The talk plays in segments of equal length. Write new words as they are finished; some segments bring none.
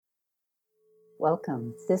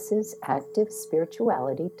Welcome. This is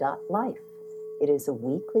ActiveSpirituality.life. It is a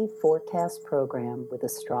weekly forecast program with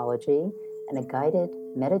astrology and a guided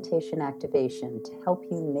meditation activation to help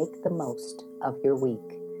you make the most of your week.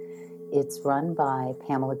 It's run by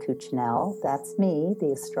Pamela Cuccinell, that's me,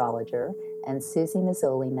 the astrologer, and Susie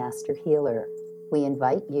Mazzoli, Master Healer. We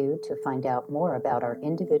invite you to find out more about our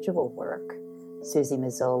individual work. Susie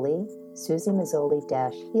Mazzoli,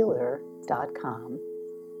 SusieMazzoli-healer.com,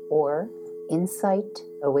 or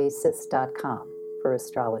insightoasis.com for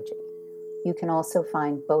astrology. You can also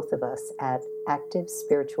find both of us at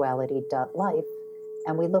activespirituality.life,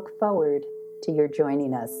 and we look forward to your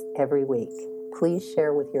joining us every week. Please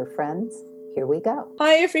share with your friends. Here we go.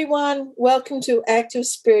 Hi, everyone. Welcome to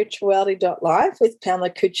activespirituality.life with Pamela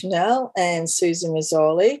Cuccinell and Susie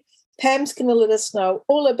Mazzoli. Pam's going to let us know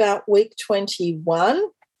all about week 21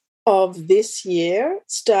 of this year,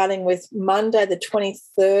 starting with Monday, the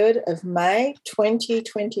 23rd of May,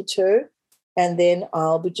 2022. And then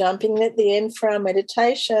I'll be jumping in at the end for our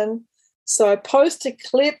meditation. So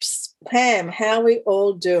post-eclipse, Pam, how are we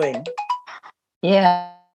all doing?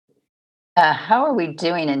 Yeah. How are we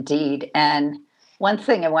doing indeed? And one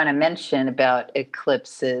thing I want to mention about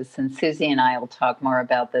eclipses, and Susie and I will talk more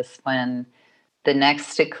about this when the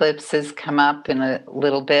next eclipses come up in a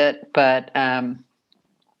little bit, but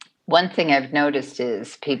one thing I've noticed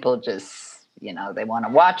is people just, they want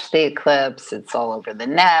to watch the eclipse. It's all over the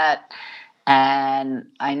net. And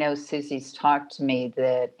I know Susie's talked to me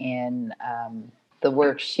that in the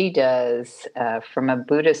work she does, from a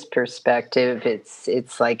Buddhist perspective,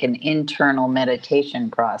 it's like an internal meditation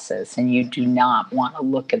process, and you do not want to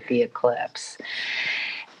look at the eclipse.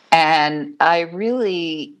 And I'm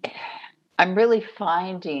really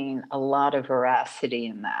finding a lot of veracity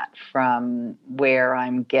in that from where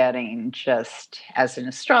I'm getting just as an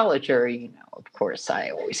astrologer. Of course, I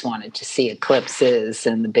always wanted to see eclipses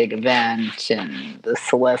and the big event and the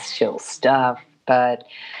celestial stuff, but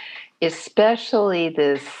especially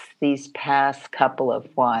these past couple of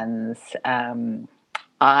ones,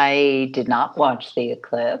 I did not watch the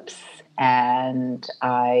eclipse, and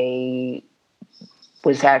I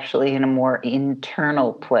was actually in a more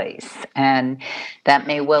internal place. And that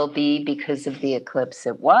may well be because of the eclipse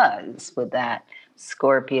it was with that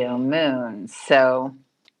Scorpio moon. So,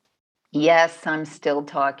 yes, I'm still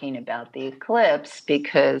talking about the eclipse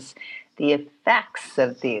because the effects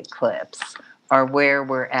of the eclipse are where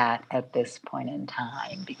we're at this point in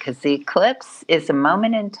time, because the eclipse is a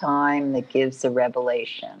moment in time that gives a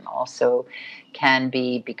revelation. Also can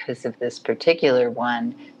be, because of this particular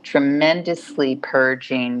one, tremendously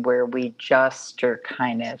purging, where we just are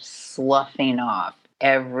kind of sloughing off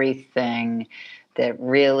everything that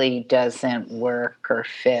really doesn't work or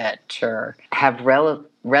fit or have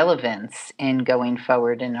relevance in going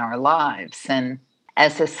forward in our lives. And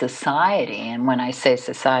as a society, and when I say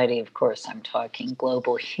society, of course, I'm talking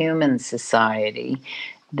global human society,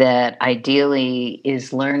 that ideally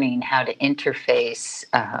is learning how to interface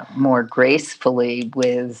more gracefully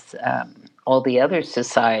with all the other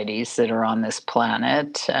societies that are on this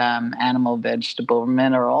planet, animal, vegetable,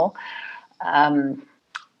 mineral.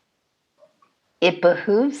 It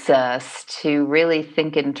behooves us to really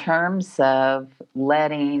think in terms of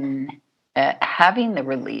having the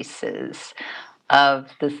releases of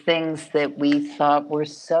the things that we thought were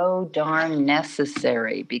so darn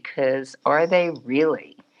necessary, because are they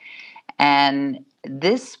really? And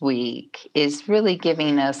this week is really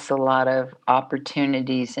giving us a lot of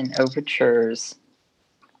opportunities and overtures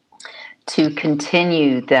to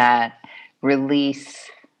continue that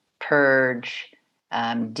release, purge,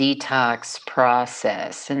 detox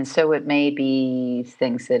process. And so it may be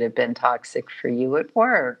things that have been toxic for you at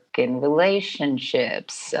work, in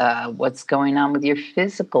relationships, what's going on with your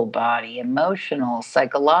physical body, emotional,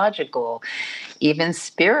 psychological, even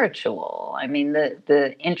spiritual. I mean,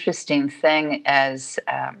 the interesting thing, as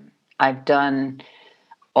I've done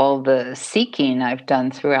all the seeking I've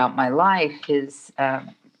done throughout my life, is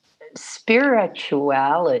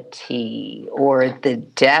spirituality, or the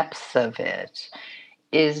depth of it,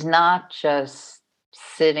 is not just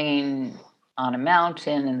sitting on a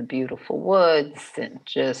mountain in the beautiful woods and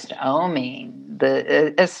just oming.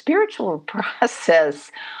 A spiritual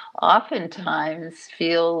process oftentimes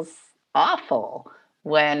feels awful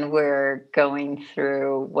when we're going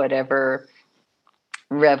through whatever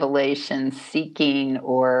revelation seeking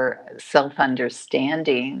or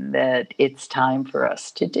self-understanding that it's time for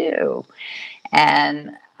us to do.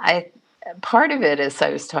 And part of it, as I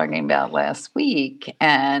was talking about last week,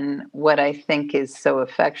 and what I think is so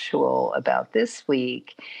effectual about this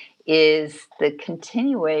week, is the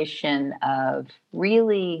continuation of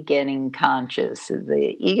really getting conscious of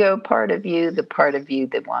the ego part of you, the part of you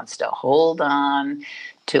that wants to hold on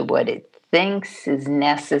to what it thinks is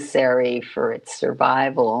necessary for its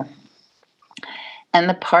survival, and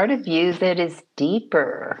the part of you that is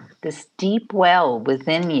deeper, this deep well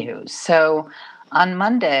within you. So on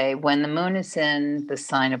Monday, when the moon is in the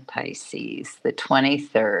sign of Pisces, the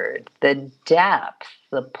 23rd, the depth,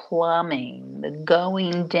 the plumbing, the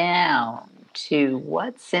going down to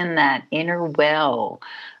what's in that inner well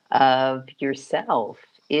of yourself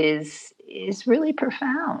is really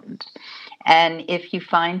profound. And if you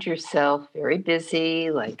find yourself very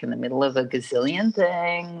busy, like in the middle of a gazillion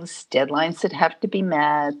things, deadlines that have to be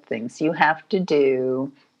met, things you have to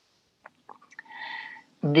do,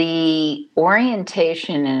 the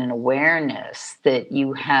orientation and awareness that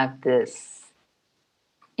you have this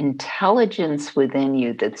intelligence within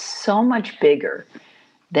you that's so much bigger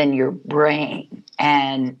than your brain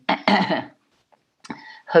and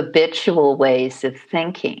habitual ways of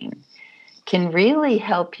thinking can really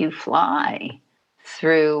help you fly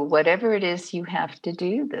through whatever it is you have to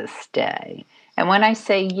do this day. And when I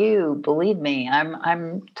say you, believe me,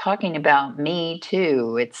 I'm talking about me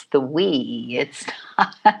too. It's the we. It's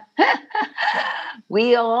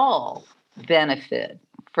we all benefit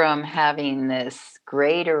from having this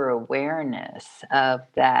greater awareness of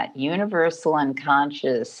that universal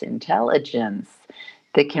unconscious intelligence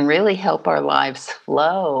that can really help our lives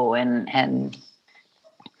flow and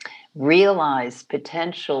realize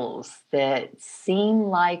potentials that seem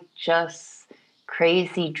like just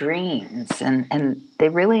crazy dreams, and they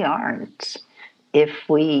really aren't if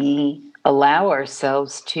we allow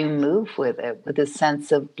ourselves to move with it with a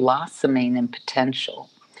sense of blossoming and potential.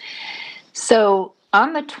 So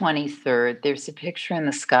on the 23rd, there's a picture in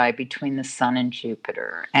the sky between the sun and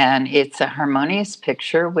Jupiter, and it's a harmonious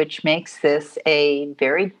picture, which makes this a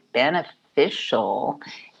very beneficial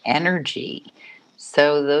energy.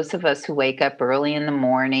 So those of us who wake up early in the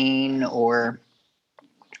morning or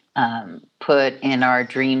put in our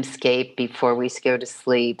dreamscape before we go to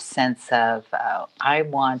sleep, sense of, I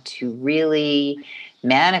want to really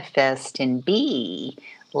manifest and be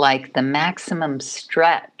like the maximum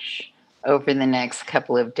stretch over the next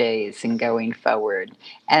couple of days and going forward.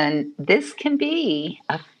 And this can be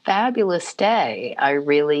a fabulous day. I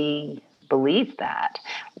really believe that.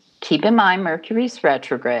 Keep in mind, Mercury's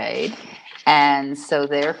retrograde. And so,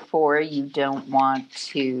 therefore, you don't want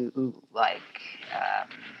to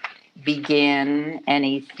begin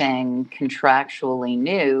anything contractually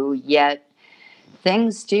new, yet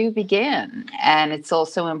things do begin. And it's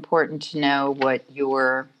also important to know what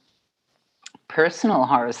your personal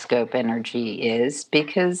horoscope energy is,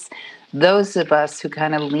 because those of us who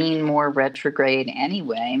kind of lean more retrograde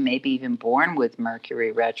anyway, maybe even born with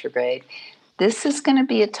Mercury retrograde, this is going to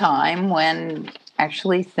be a time when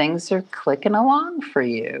actually things are clicking along for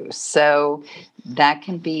you. So that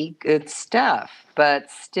can be good stuff,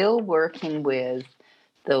 but still working with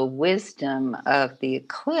the wisdom of the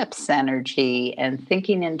eclipse energy and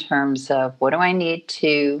thinking in terms of what do I need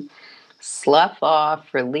to slough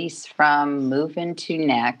off, release from, move into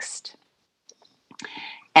next.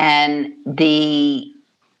 And the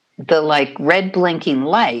like red blinking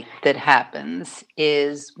light that happens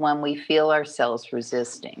is when we feel ourselves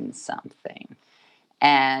resisting something.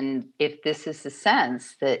 And if this is the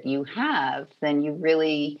sense that you have, then you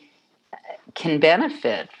really can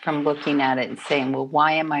benefit from looking at it and saying, well,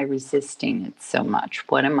 why am I resisting it so much?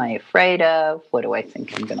 What am I afraid of? What do I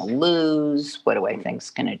think I'm going to lose? What do I think is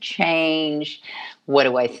going to change? What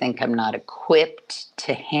do I think I'm not equipped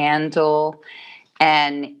to handle?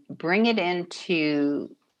 And bring it into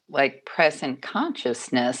like present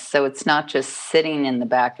consciousness, so it's not just sitting in the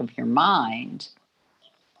back of your mind.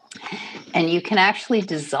 And you can actually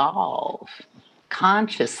dissolve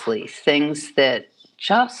consciously things that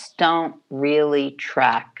just don't really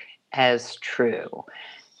track as true.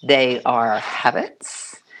 They are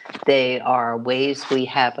habits, they are ways we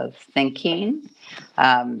have of thinking.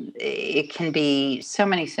 It can be so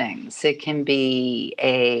many things. It can be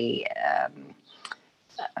a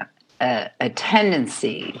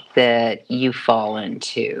tendency that you fall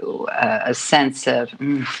into, a sense of,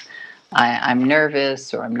 I'm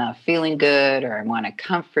nervous, or I'm not feeling good, or I want to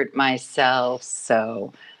comfort myself.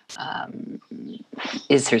 So,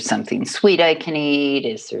 is there something sweet I can eat?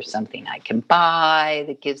 Is there something I can buy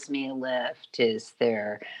that gives me a lift? Is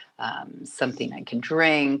there something I can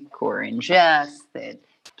drink or ingest that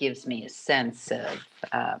gives me a sense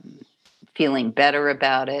of feeling better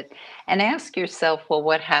about it? And ask yourself, well,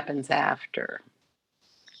 what happens after?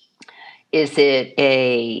 Is it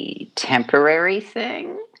a temporary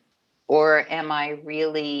thing? Or am I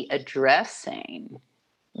really addressing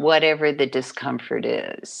whatever the discomfort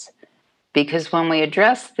is? Because when we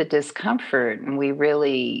address the discomfort and we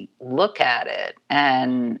really look at it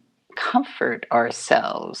and comfort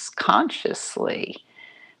ourselves consciously,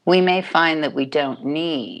 we may find that we don't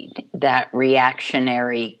need that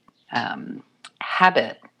reactionary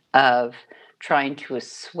habit of trying to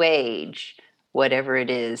assuage whatever it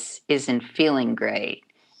is isn't feeling great,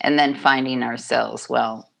 and then finding ourselves,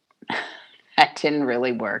 well, that didn't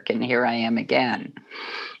really work, and here I am again.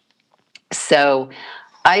 So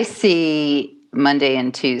I see Monday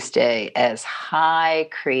and Tuesday as high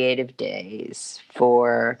creative days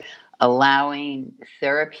for allowing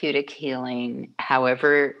therapeutic healing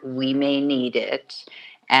however we may need it,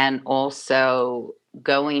 and also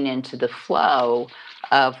going into the flow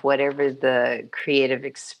of whatever the creative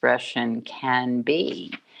expression can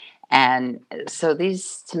be. And so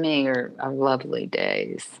these to me are lovely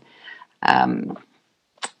days. Um,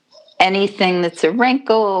 Anything that's a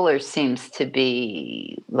wrinkle or seems to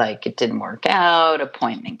be like it didn't work out,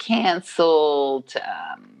 appointment canceled,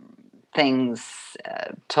 things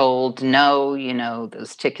told no,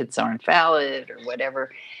 those tickets aren't valid or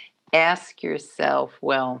whatever, ask yourself,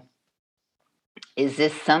 well, is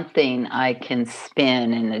this something I can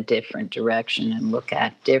spin in a different direction and look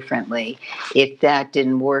at differently? If that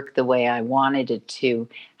didn't work the way I wanted it to,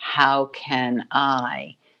 how can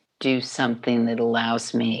I do something that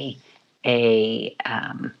allows me a,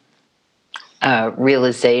 a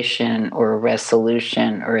realization or a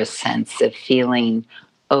resolution or a sense of feeling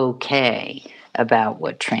okay about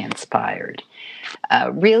what transpired?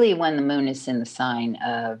 Really, when the moon is in the sign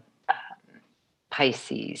of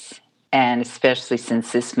Pisces, and especially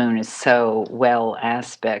since this moon is so well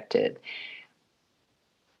aspected,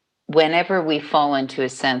 whenever we fall into a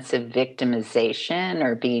sense of victimization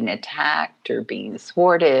or being attacked or being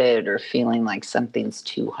thwarted or feeling like something's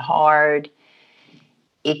too hard,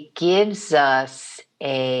 it gives us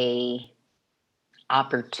a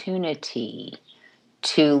opportunity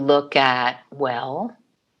to look at, well,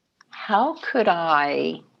 how could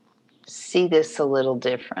I see this a little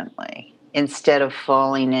differently? Instead of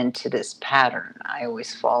falling into this pattern I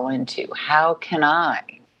always fall into, how can I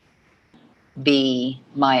be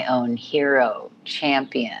my own hero,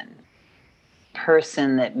 champion,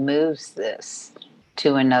 person that moves this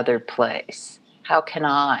to another place? How can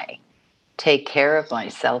I take care of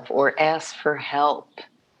myself or ask for help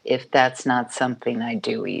if that's not something I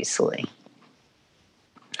do easily?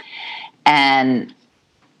 And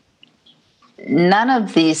none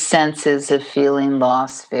of these senses of feeling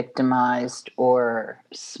lost, victimized, or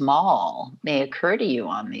small may occur to you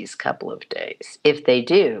on these couple of days. If they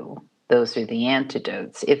do, those are the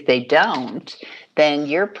antidotes. If they don't, then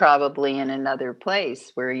you're probably in another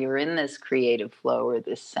place where you're in this creative flow or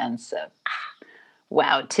this sense of,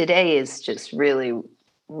 wow, today is just really,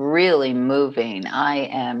 really moving. I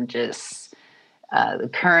am just the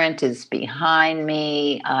current is behind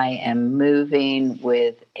me. I am moving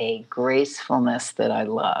with a gracefulness that I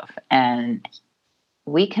love. And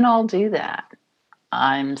we can all do that.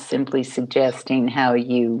 I'm simply suggesting how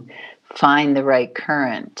you find the right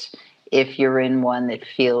current if you're in one that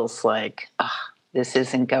feels like, this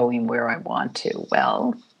isn't going where I want to.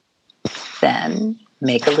 Well, then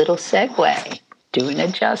make a little segue, do an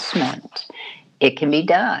adjustment. It can be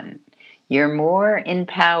done. You're more in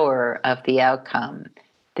power of the outcome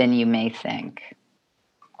than you may think.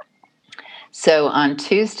 So on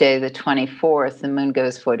Tuesday, the 24th, the moon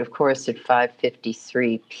goes void, of course, at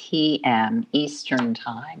 5:53 p.m. Eastern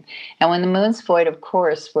time. And when the moon's void, of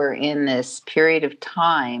course, we're in this period of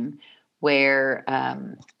time where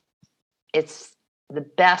it's the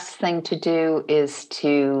best thing to do is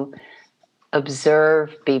to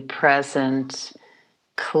observe, be present,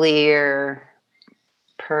 clear,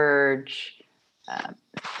 purge,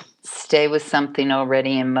 stay with something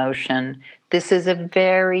already in motion. This is a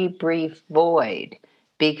very brief void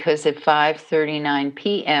because at 5:39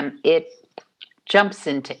 p.m. it jumps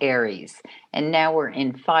into Aries, and now we're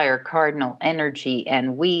in fire cardinal energy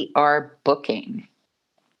and we are booking.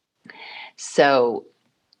 So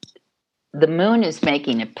the moon is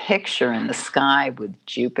making a picture in the sky with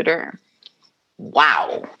Jupiter.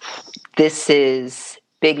 Wow, this is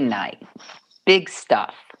big night, big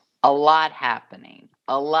stuff, a lot happening,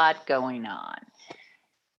 a lot going on.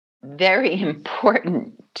 Very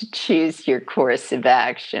important to choose your course of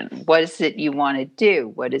action. What is it you want to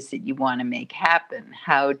do? What is it you want to make happen?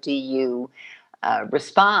 How do you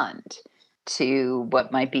respond to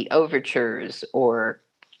what might be overtures or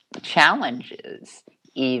challenges,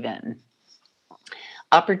 even?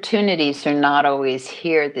 opportunities are not always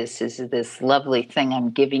here. This is this lovely thing I'm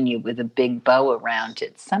giving you with a big bow around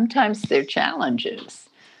it. Sometimes they're challenges.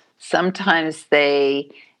 Sometimes they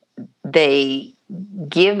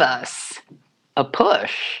give us a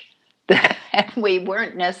push that we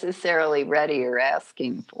weren't necessarily ready or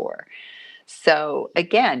asking for. So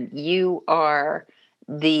again, you are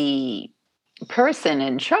the person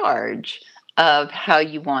in charge of how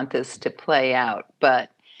you want this to play out. But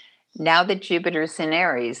now that Jupiter's in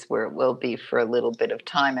Aries, where it will be for a little bit of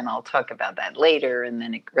time, and I'll talk about that later, and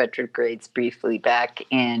then it retrogrades briefly back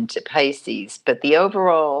into Pisces. But the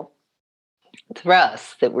overall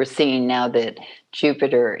thrust that we're seeing now that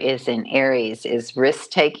Jupiter is in Aries is risk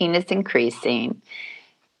taking is increasing.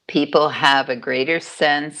 People have a greater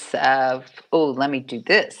sense of, oh, let me do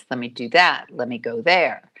this, let me do that, let me go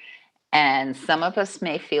there. And some of us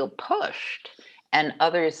may feel pushed, and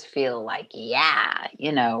others feel like, yeah,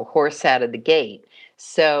 horse out of the gate.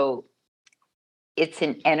 So it's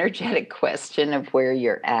an energetic question of where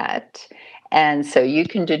you're at. And so you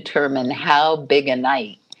can determine how big a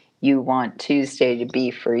night you want Tuesday to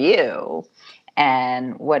be for you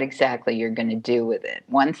and what exactly you're going to do with it.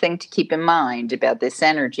 One thing to keep in mind about this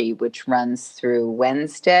energy, which runs through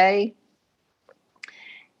Wednesday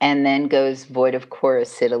and then goes void of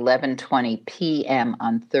course at 11:20 p.m.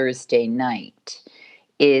 on Thursday night,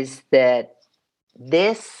 is that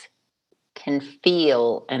this can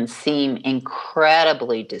feel and seem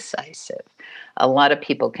incredibly decisive. A lot of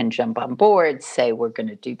people can jump on board, say, we're going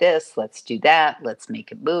to do this, let's do that, let's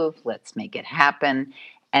make it move, let's make it happen.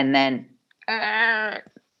 And then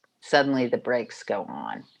suddenly the brakes go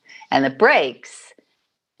on. And the brakes,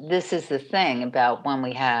 this is the thing about when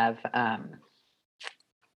we have,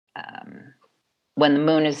 when the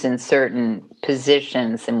moon is in certain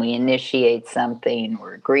positions and we initiate something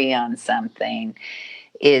or agree on something,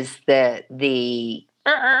 is that the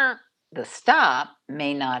stop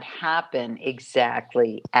may not happen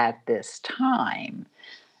exactly at this time.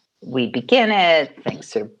 We begin it,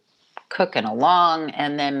 things are cooking along,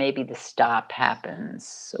 and then maybe the stop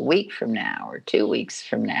happens a week from now or 2 weeks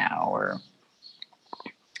from now or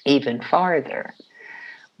even farther.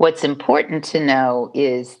 What's important to know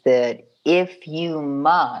is that if you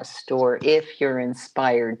must, or if you're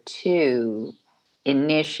inspired to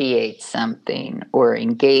initiate something or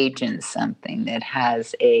engage in something that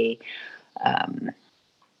has a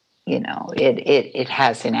it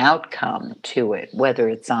has an outcome to it, whether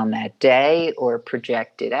it's on that day or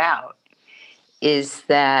projected out, is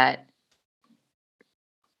that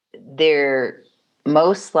there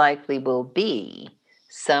most likely will be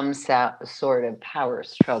some sort of power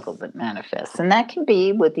struggle that manifests. And that can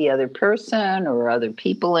be with the other person or other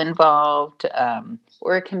people involved,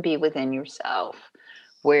 or it can be within yourself,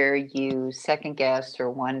 where you second guess or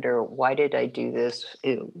wonder, why did I do this?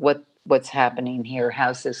 What's happening here?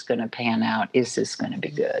 How's this going to pan out? Is this going to be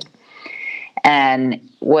good? And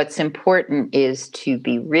what's important is to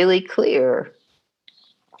be really clear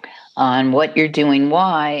on what you're doing,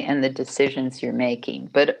 why, and the decisions you're making.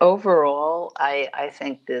 But overall, I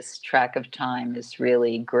think this track of time is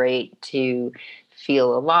really great to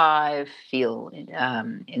feel alive, feel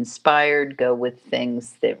inspired, go with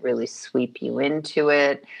things that really sweep you into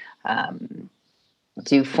it.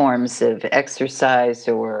 Do forms of exercise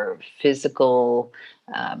or physical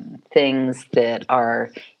things that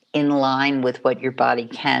are in line with what your body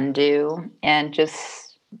can do, and just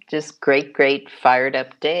great fired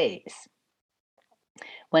up days.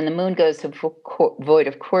 When the moon goes to void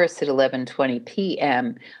of course at 11:20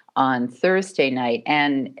 p.m. on Thursday night,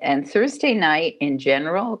 and Thursday night in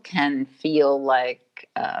general can feel like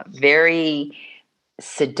very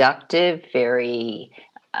seductive, very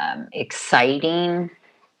exciting,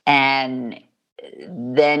 and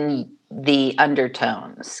then the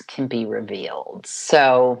undertones can be revealed.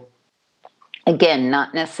 So again,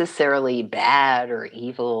 not necessarily bad or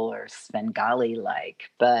evil or Svengali like,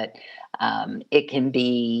 but it can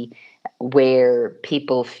be where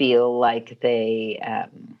people feel like they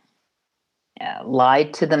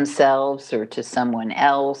lied to themselves or to someone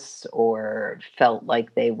else, or felt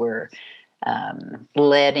like they were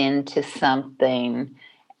led into something.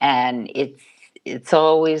 And it's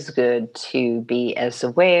always good to be as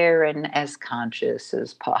aware and as conscious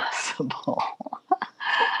as possible.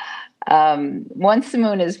 Once the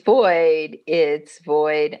moon is void, it's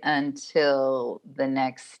void until the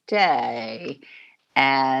next day.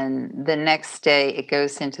 And the next day, it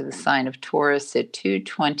goes into the sign of Taurus at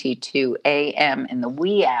 2:22 a.m. in the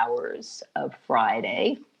wee hours of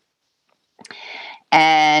Friday.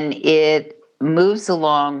 And it moves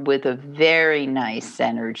along with a very nice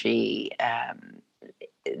energy.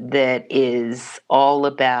 that is all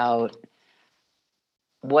about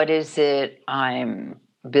what is it I'm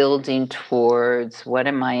building towards, what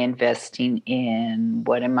am I investing in,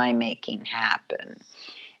 what am I making happen.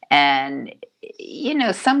 And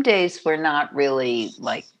some days we're not really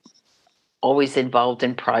like always involved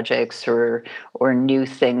in projects or new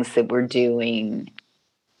things that we're doing.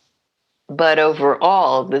 But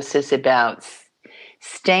overall, this is about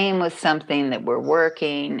staying with something that we're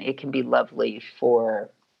working. It can be lovely for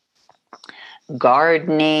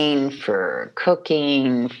gardening, for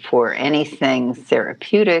cooking, for anything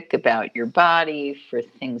therapeutic about your body, for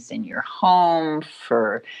things in your home,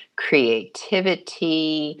 for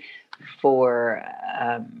creativity, for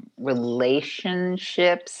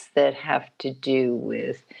relationships that have to do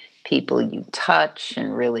with people you touch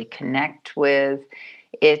and really connect with.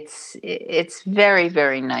 It's very,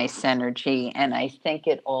 very nice energy, and I think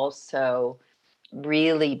it also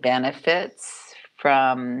really benefits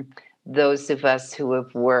from those of us who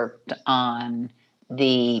have worked on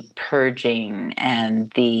the purging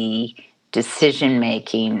and the decision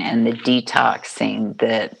making and the detoxing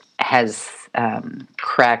that has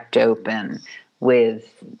cracked open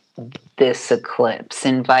with this eclipse,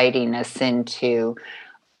 inviting us into,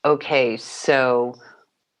 okay, so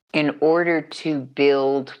in order to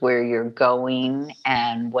build where you're going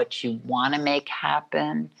and what you want to make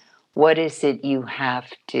happen, what is it you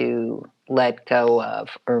have to let go of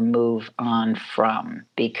or move on from?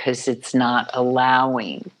 Because it's not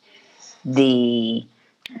allowing the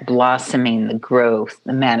blossoming, the growth,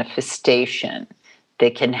 the manifestation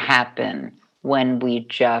that can happen when we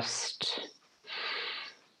just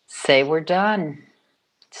say we're done.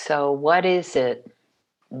 So, what is it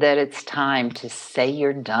that it's time to say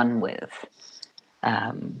you're done with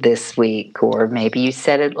this week? Or maybe you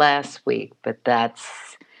said it last week, but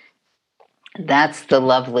that's the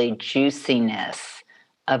lovely juiciness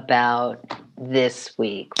about this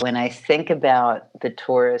week. When I think about the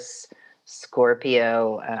Taurus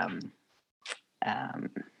Scorpio,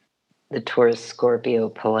 the Taurus Scorpio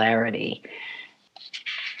polarity,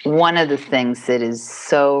 one of the things that is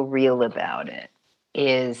so real about it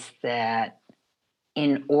is that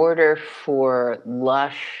in order for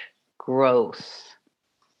lush growth,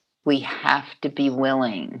 we have to be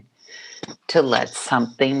willing to let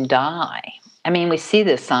something die. I mean, we see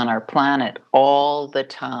this on our planet all the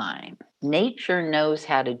time. Nature knows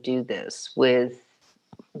how to do this with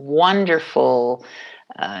wonderful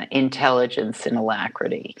intelligence and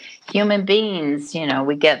alacrity. Human beings,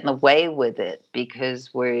 we get in the way with it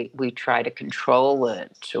because we try to control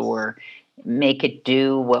it or make it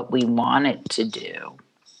do what we want it to do.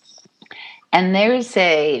 And there's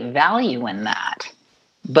a value in that,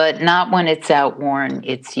 but not when it's outworn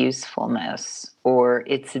its usefulness or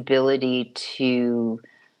its ability to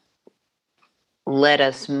let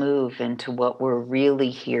us move into what we're really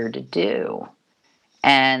here to do.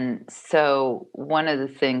 And so one of the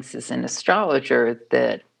things as an astrologer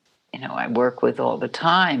that I work with all the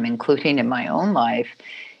time, including in my own life,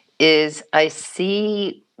 is I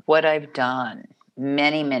see what I've done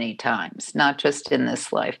many, many times, not just in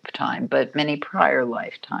this lifetime, but many prior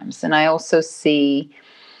lifetimes. And I also see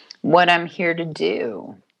what I'm here to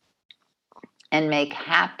do and make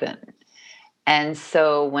happen. And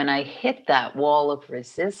so when I hit that wall of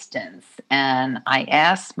resistance and I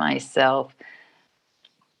ask myself,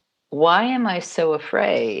 why am I so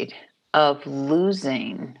afraid of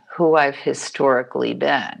losing who I've historically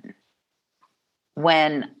been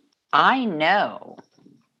when I know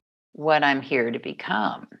what I'm here to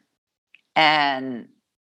become? And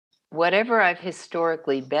whatever I've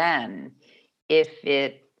historically been, if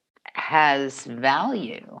it has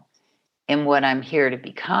value in what I'm here to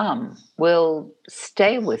become, will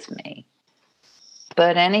stay with me.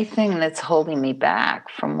 But anything that's holding me back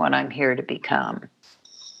from what I'm here to become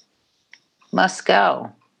must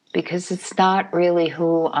go, because it's not really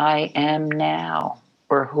who I am now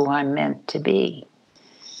or who I'm meant to be.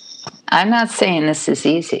 I'm not saying this is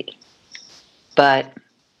easy, but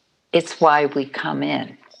it's why we come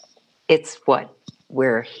in. It's what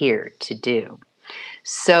we're here to do.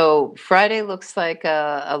 So Friday looks like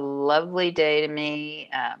a lovely day to me.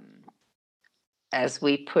 As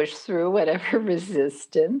we push through whatever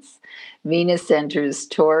resistance. Venus enters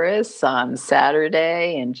Taurus on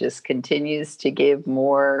Saturday and just continues to give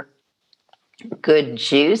more good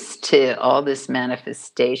juice to all this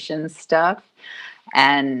manifestation stuff.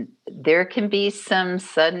 And there can be some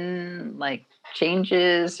sudden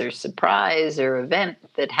changes or surprise or event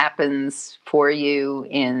that happens for you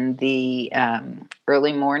in the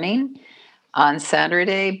early morning on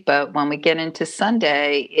Saturday. But when we get into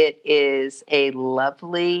Sunday, it is a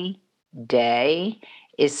lovely day.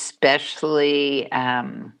 especially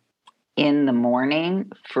in the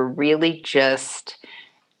morning, for really just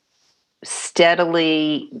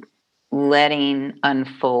steadily letting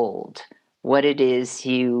unfold what it is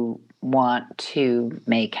you want to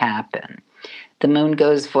make happen. The moon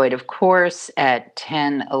goes void, of course, at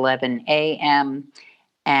 10:11 a.m.,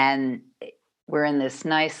 and we're in this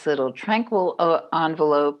nice little tranquil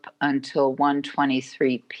envelope until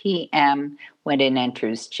 1:23 p.m. when it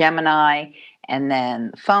enters Gemini. And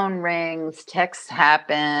then the phone rings, texts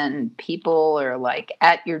happen, people are like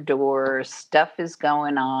at your door, stuff is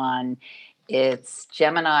going on. It's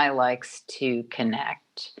Gemini likes to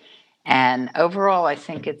connect. And overall, I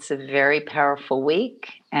think it's a very powerful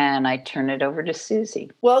week. And I turn it over to Susie.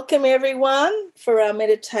 Welcome, everyone, for our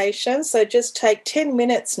meditation. So just take 10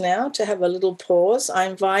 minutes now to have a little pause. I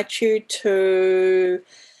invite you to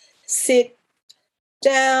sit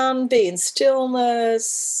down, be in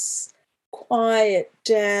stillness, quiet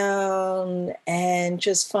down, and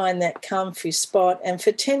just find that comfy spot. And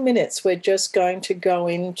for 10 minutes, we're just going to go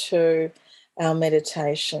into our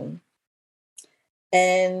meditation.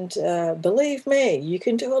 And believe me, you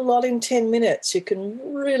can do a lot in 10 minutes. You can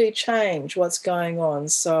really change what's going on.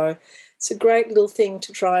 So it's a great little thing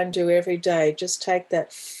to try and do every day. Just take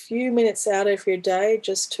that few minutes out of your day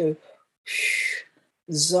just to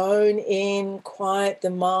zone in, quiet the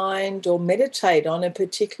mind, or meditate on a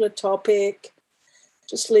particular topic,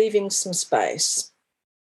 just leaving some space.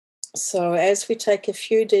 So as we take a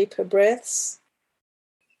few deeper breaths,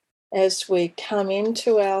 as we come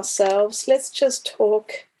into ourselves, let's just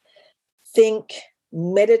talk, think,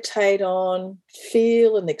 meditate on,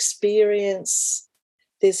 feel and experience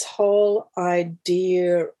this whole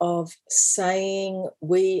idea of saying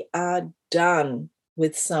we are done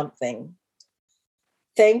with something.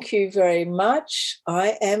 Thank you very much.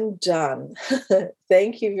 I am done.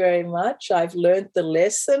 Thank you very much. I've learned the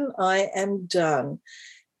lesson. I am done.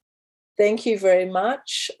 Thank you very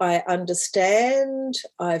much. I understand.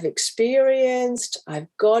 I've experienced. I've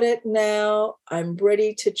got it now. I'm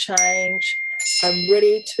ready to change. I'm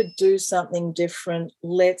ready to do something different.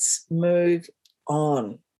 Let's move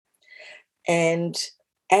on. And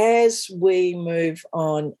as we move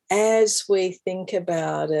on, as we think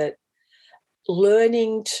about it,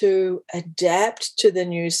 learning to adapt to the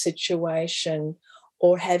new situation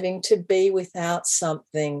or having to be without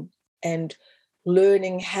something and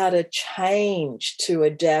learning how to change to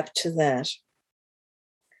adapt to that.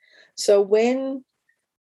 So when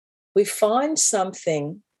we find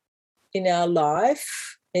something in our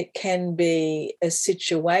life, it can be a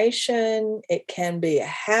situation, it can be a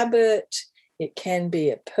habit, it can be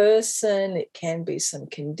a person, it can be some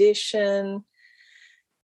condition.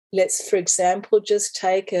 Let's, for example, just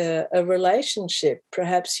take a relationship.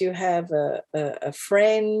 Perhaps you have a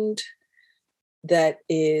friend that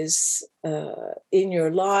is in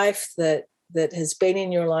your life, that has been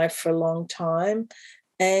in your life for a long time,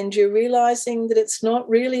 and you're realizing that it's not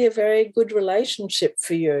really a very good relationship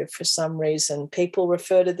for you for some reason. People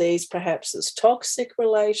refer to these perhaps as toxic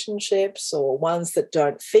relationships or ones that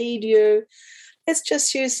don't feed you. Let's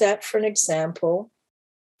just use that for an example.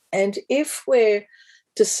 And if we're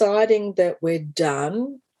deciding that we're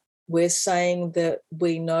done, we're saying that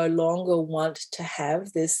we no longer want to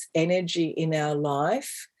have this energy in our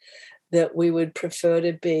life, that we would prefer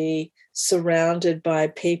to be surrounded by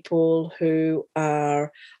people who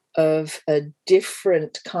are of a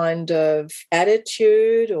different kind of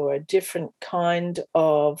attitude or a different kind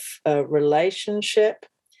of relationship.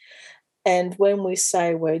 And when we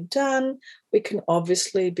say we're done, we can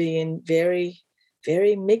obviously be in very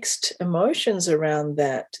mixed emotions around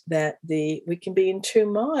that we can be in two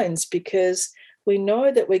minds, because we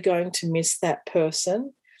know that we're going to miss that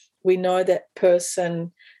person. We know that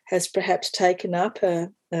person has perhaps taken up a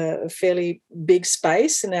fairly big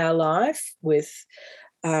space in our life with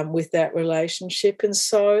that relationship. And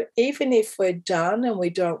so even if we're done and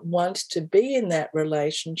we don't want to be in that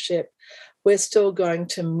relationship, we're still going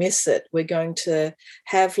to miss it. We're going to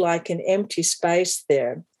have like an empty space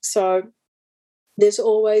there. So there's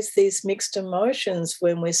always these mixed emotions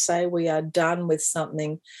when we say we are done with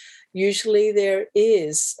something. Usually there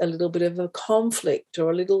is a little bit of a conflict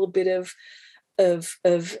or a little bit of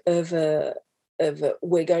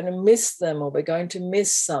we're going to miss them, or we're going to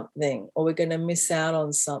miss something, or we're going to miss out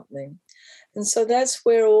on something. And so that's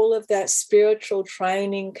where all of that spiritual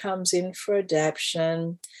training comes in for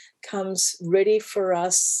adaptation, comes ready for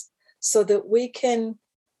us so that we can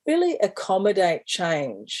really accommodate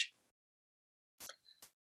change.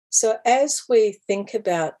 So as we think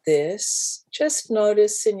about this, just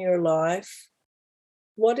notice in your life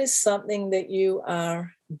what is something that you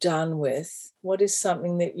are done with? What is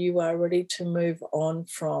something that you are ready to move on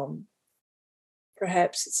from?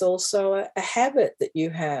 Perhaps it's also a habit that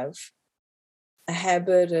you have, a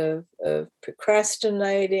habit of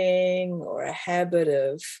procrastinating, or a habit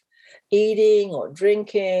of eating or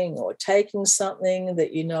drinking or taking something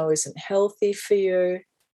that you know isn't healthy for you.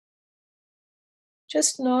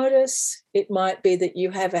 Just notice. It might be that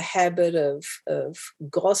you have a habit of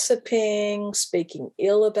gossiping, speaking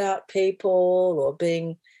ill about people, or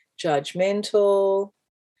being judgmental.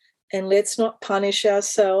 And let's not punish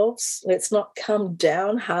ourselves. Let's not come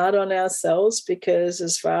down hard on ourselves, because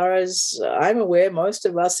as far as I'm aware, most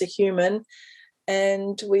of us are human,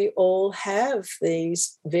 and we all have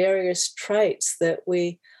these various traits that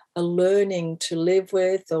we are learning to live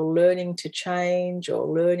with, or learning to change, or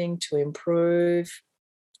learning to improve.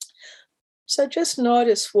 So just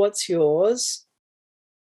notice what's yours,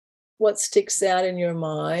 what sticks out in your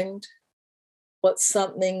mind, what's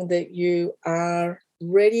something that you are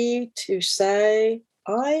ready to say,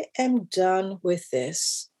 I am done with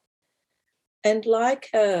this. And like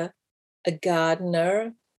a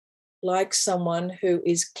gardener, like someone who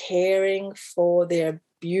is caring for their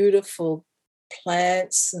beautiful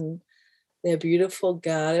plants and their beautiful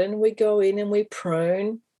garden, we go in and we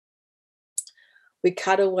prune. We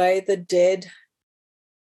cut away the dead.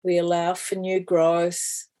 We allow for new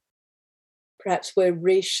growth. Perhaps we're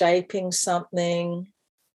reshaping something,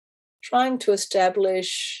 trying to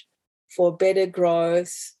establish for better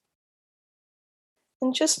growth.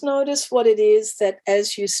 And just notice what it is that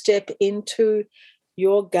as you step into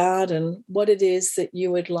your garden, what it is that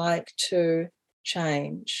you would like to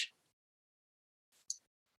change.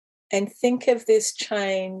 And think of this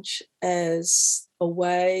change as a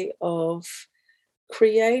way of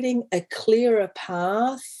creating a clearer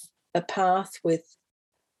path, a path with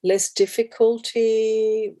less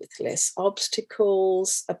difficulty, with less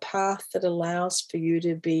obstacles, a path that allows for you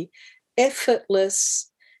to be effortless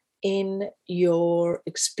in your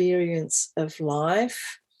experience of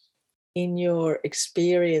life, in your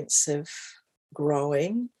experience of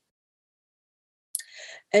growing,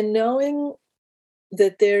 and knowing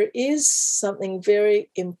that there is something very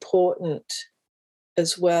important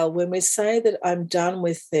as well. When we say that I'm done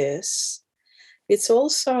with this, it's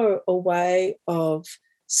also a way of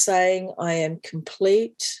saying I am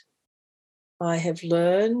complete, I have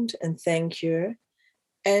learned, and thank you.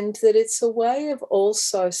 And that it's a way of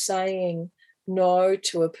also saying no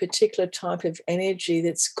to a particular type of energy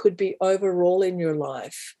that could be overall in your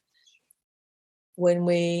life. When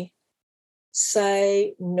we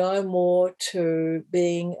say no more to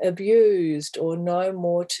being abused, or no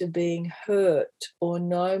more to being hurt, or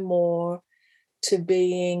no more to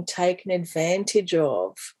being taken advantage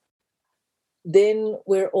of, then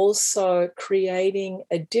we're also creating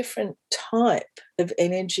a different type of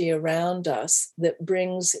energy around us that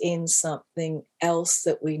brings in something else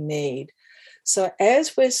that we need. So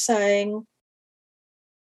as we're saying,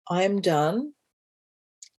 I'm done,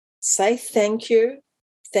 say thank you.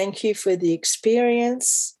 Thank you for the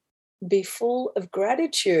experience. Be full of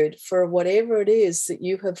gratitude for whatever it is that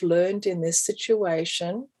you have learned in this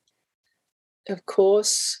situation. Of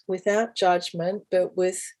course, without judgment, but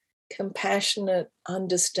with compassionate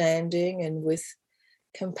understanding and with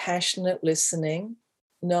compassionate listening,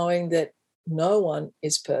 knowing that no one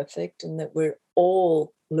is perfect and that we're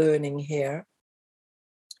all learning here.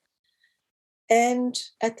 And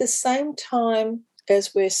at the same time,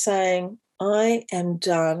 as we're saying, I am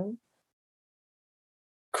done,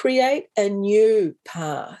 create a new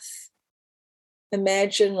path.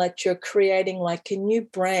 Imagine like you're creating like a new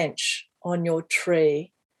branch on your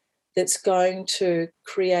tree that's going to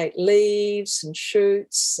create leaves and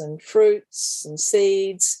shoots and fruits and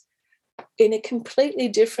seeds in a completely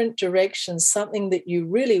different direction, something that you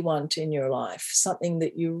really want in your life, something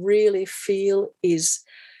that you really feel is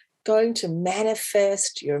going to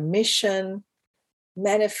manifest your mission,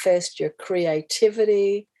 manifest your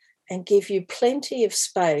creativity, and give you plenty of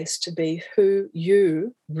space to be who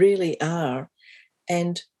you really are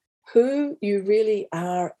and who you really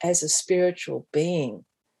are as a spiritual being.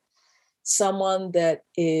 Someone that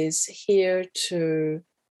is here to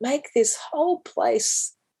make this whole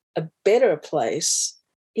place a better place.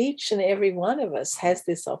 Each and every one of us has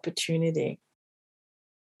this opportunity.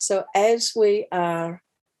 So as we are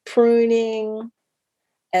pruning,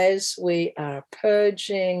 as we are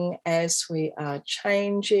purging, as we are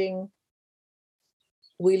changing,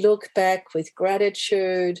 we look back with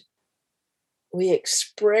gratitude. We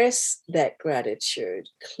express that gratitude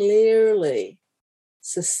clearly,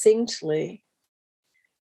 succinctly,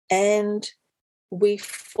 and we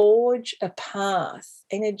forge a path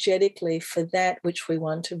energetically for that which we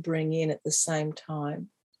want to bring in at the same time.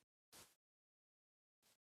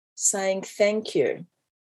 Saying thank you.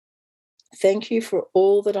 Thank you for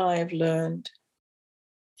all that I have learned.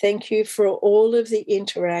 Thank you for all of the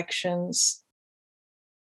interactions.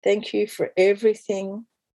 Thank you for everything.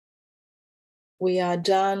 We are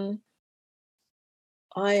done.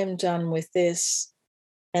 I am done with this.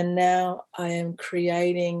 And now I am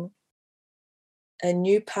creating a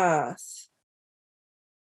new path,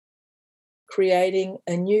 creating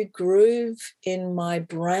a new groove in my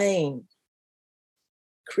brain,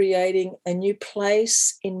 creating a new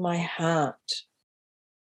place in my heart.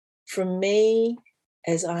 For me,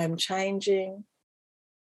 as I am changing,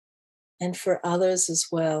 and for others as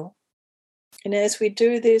well. And as we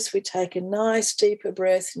do this, we take a nice deeper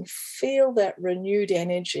breath and feel that renewed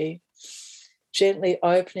energy, gently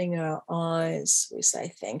opening our eyes. We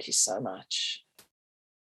say, thank you so much.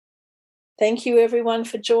 Thank you, everyone,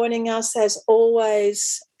 for joining us as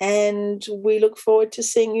always. And we look forward to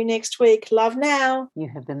seeing you next week. Love now. You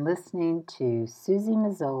have been listening to Susie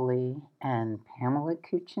Mazzoli and Pamela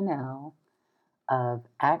Cuccinell of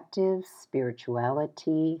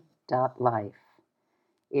ActiveSpirituality.life.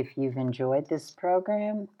 If you've enjoyed this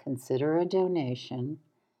program, consider a donation.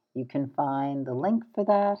 You can find the link for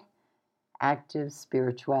that,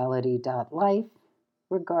 ActiveSpirituality.life.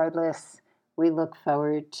 Regardless, we look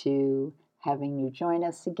forward to having you join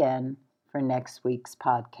us again for next week's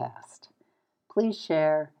podcast. Please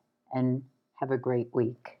share and have a great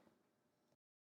week.